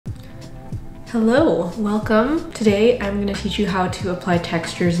Hello, welcome. Today I'm going to teach you how to apply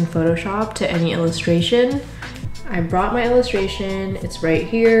textures in Photoshop to any illustration. I brought my illustration, it's right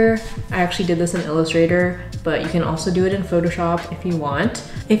here. I actually did this in Illustrator, but you can also do it in Photoshop if you want.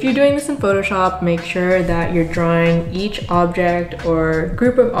 If you're doing this in Photoshop, make sure that you're drawing each object or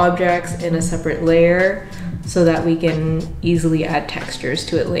group of objects in a separate layer so that we can easily add textures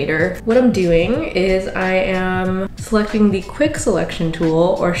to it later. What I'm doing is I am selecting the quick selection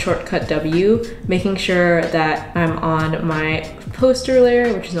tool or shortcut W, making sure that I'm on my poster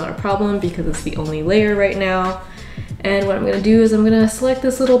layer, which is not a problem because it's the only layer right now. And what I'm gonna do is I'm gonna select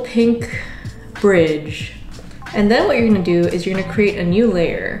this little pink bridge. And then what you're gonna do is you're gonna create a new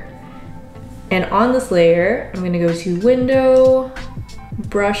layer. And on this layer, I'm gonna go to Window,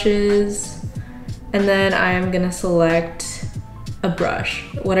 Brushes, and then I'm gonna select a brush.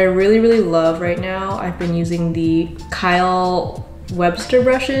 What I really love right now, I've been using the Kyle Webster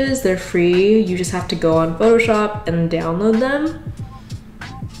brushes. They're free. You just have to go on Photoshop and download them.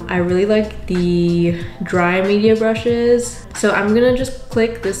 I really like the dry media brushes. So I'm gonna just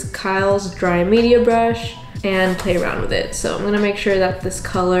click this Kyle's dry media brush and play around with it. So I'm gonna make sure that this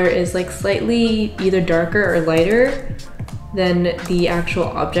color is like slightly either darker or lighter than the actual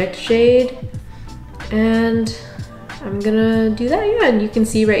object shade. And I'm gonna do that, yeah, and you can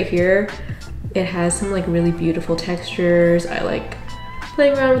see right here, it has some like really beautiful textures. I like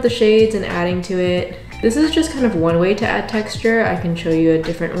playing around with the shades and adding to it. This is just kind of one way to add texture. I can show you a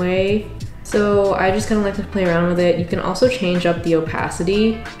different way. So I just kind of like to play around with it. You can also change up the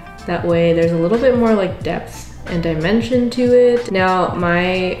opacity. That way there's a little bit more like depth and dimension to it. Now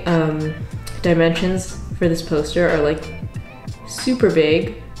my dimensions for this poster are like super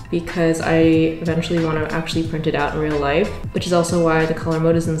big because I eventually want to actually print it out in real life, which is also why the color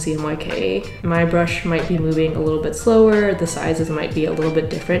mode is in CMYK. My brush might be moving a little bit slower, the sizes might be a little bit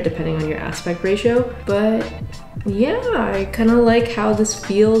different depending on your aspect ratio, but yeah, I kind of like how this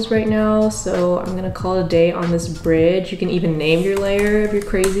feels right now, so I'm gonna call it a day on this bridge. You can even name your layer if you're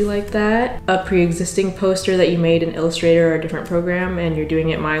crazy like that. A pre-existing poster that you made in Illustrator or a different program and you're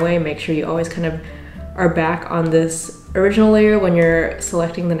doing it my way, make sure you always kind of are back on this original layer when you're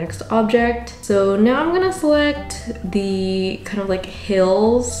selecting the next object. So now I'm gonna select the kind of like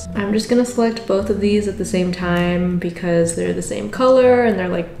hills. I'm just gonna select both of these at the same time because they're the same color and they're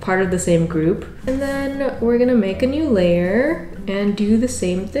like part of the same group. And then we're gonna make a new layer and do the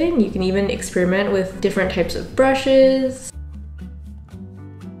same thing. You can even experiment with different types of brushes.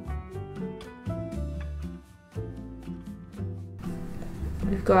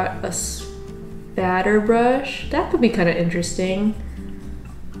 We've got a spatter brush. That could be kind of interesting.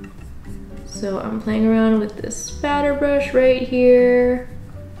 So I'm playing around with this spatter brush right here.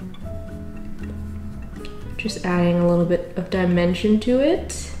 Just adding a little bit of dimension to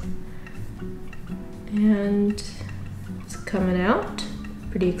it. And it's coming out.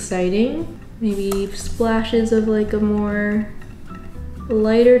 Pretty exciting. Maybe splashes of like a more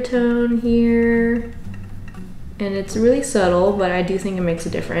lighter tone here. And it's really subtle, but I do think it makes a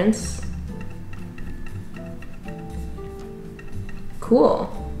difference.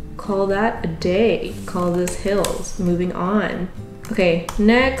 Cool. Call that a day. Call this hills. Moving on. Okay,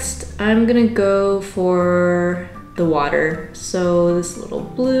 next I'm gonna go for the water. So this little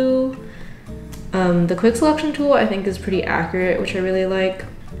blue. The quick selection tool I think is pretty accurate, which I really like.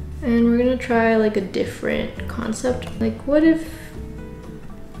 And we're gonna try like a different concept. Like what if,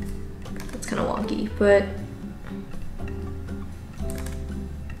 it's kind of wonky, but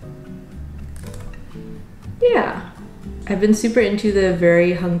yeah. I've been super into the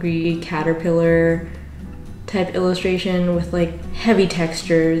very hungry caterpillar type illustration with like heavy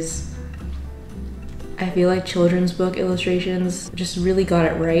textures. I feel like children's book illustrations just really got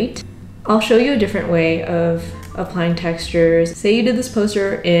it right. I'll show you a different way of applying textures. Say you did this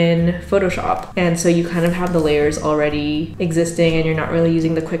poster in Photoshop, and so you kind of have the layers already existing and you're not really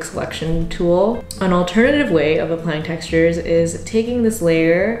using the quick selection tool. An alternative way of applying textures is taking this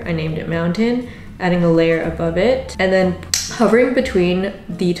layer, I named it Mountain, adding a layer above it, and then hovering between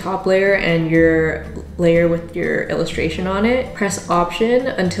the top layer and your layer with your illustration on it. Press Option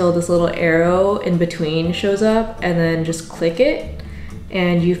until this little arrow in between shows up, and then just click it,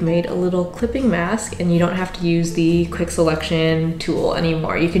 and you've made a little clipping mask, and you don't have to use the quick selection tool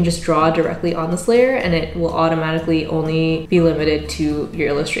anymore. You can just draw directly on this layer, and it will automatically only be limited to your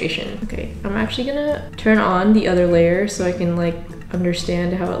illustration. Okay, I'm actually gonna turn on the other layer so I can like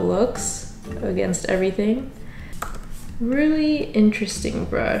understand how it looks against everything. Really interesting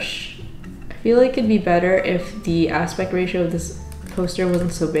brush. I feel like it'd be better if the aspect ratio of this poster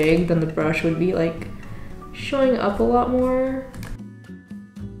wasn't so big, then the brush would be like showing up a lot more.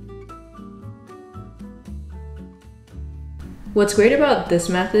 What's great about this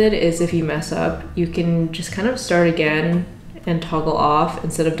method is if you mess up, you can just kind of start again and toggle off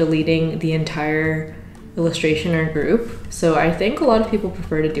instead of deleting the entire illustration or group. So I think a lot of people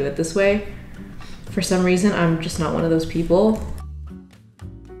prefer to do it this way. For some reason, I'm just not one of those people.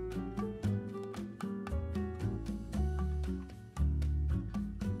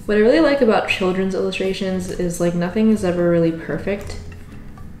 What I really like about children's illustrations is like nothing is ever really perfect.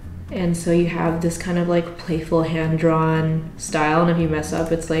 And so you have this kind of like playful hand-drawn style, and if you mess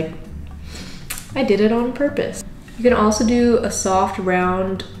up, it's like, I did it on purpose. You can also do a soft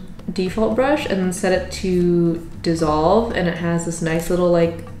round default brush and then set it to dissolve, and it has this nice little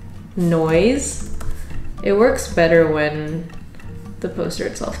like noise. It works better when the poster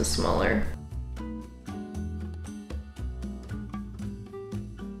itself is smaller.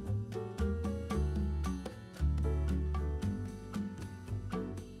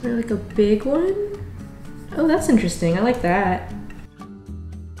 Or like a big one? Oh, that's interesting. I like that.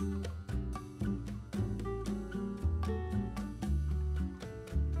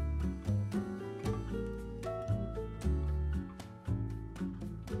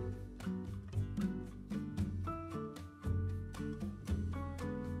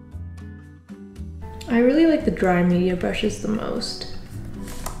 I really like the dry media brushes the most.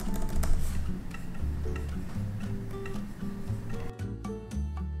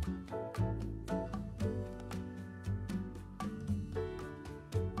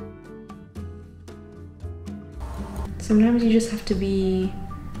 Sometimes you just have to be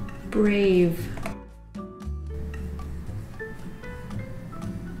brave.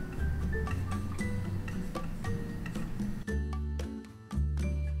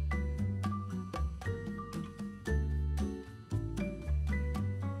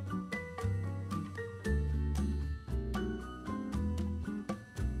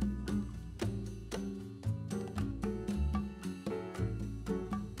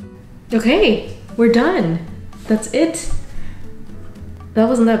 Okay, we're done. That's it. That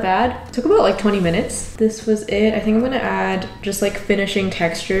wasn't that bad. It took about like 20 minutes. This was it. I think I'm gonna add just like finishing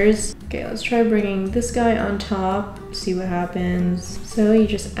textures. Okay, let's try bringing this guy on top, see what happens. So you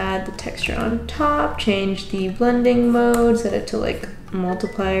just add the texture on top, change the blending mode, set it to like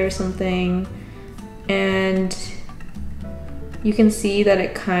multiply or something. And you can see that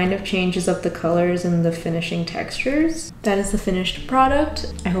it kind of changes up the colors and the finishing textures. That is the finished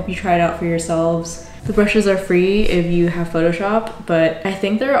product. I hope you try it out for yourselves. The brushes are free if you have Photoshop, but I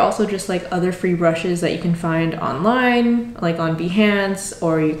think there are also just like other free brushes that you can find online, like on Behance,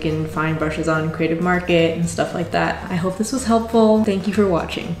 or you can find brushes on Creative Market and stuff like that. I hope this was helpful. Thank you for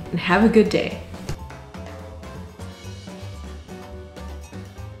watching and have a good day.